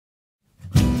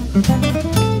I've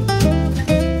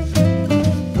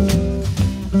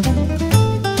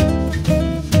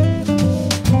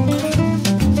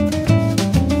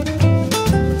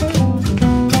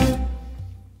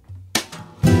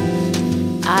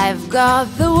got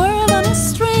the world on a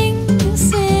string,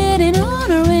 sitting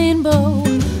on a rainbow.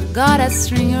 Got a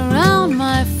string around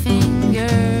my finger.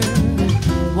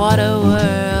 What a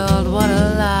world, what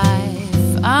a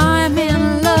life, I'm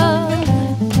in love.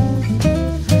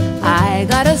 I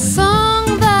got a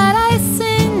song that I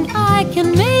sing, I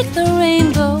can make the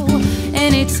rain go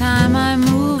anytime I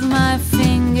move my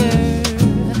finger.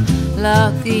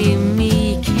 Lucky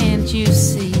me, can't you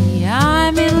see,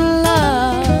 I'm in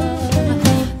love.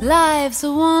 Life's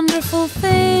a wonderful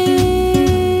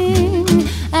thing.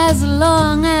 As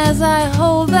long as I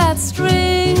hold that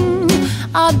string,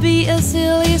 I'd be a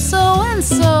silly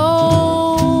so-and-so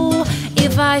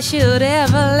if I should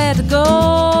ever let go.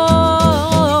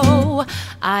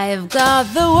 I've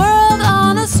got the world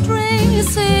on a string,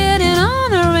 sitting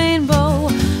on a rainbow.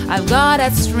 I've got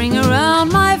that string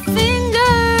around my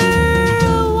finger.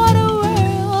 What a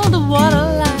world, what a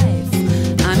life,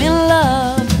 I'm in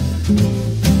love.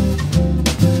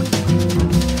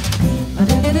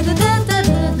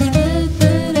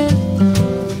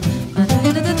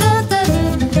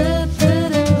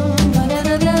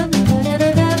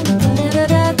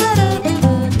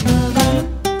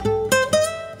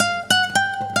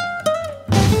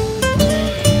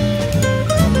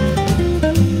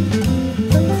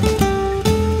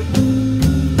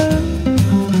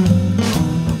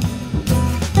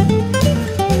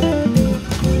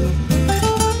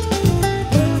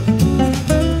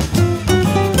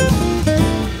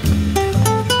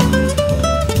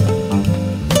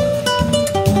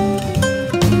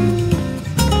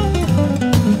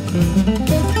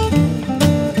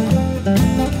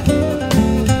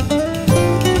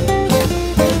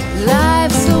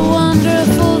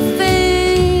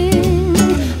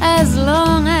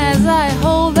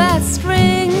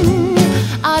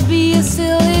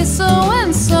 Silly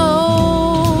so-and-so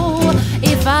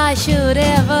if I should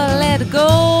ever let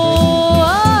go.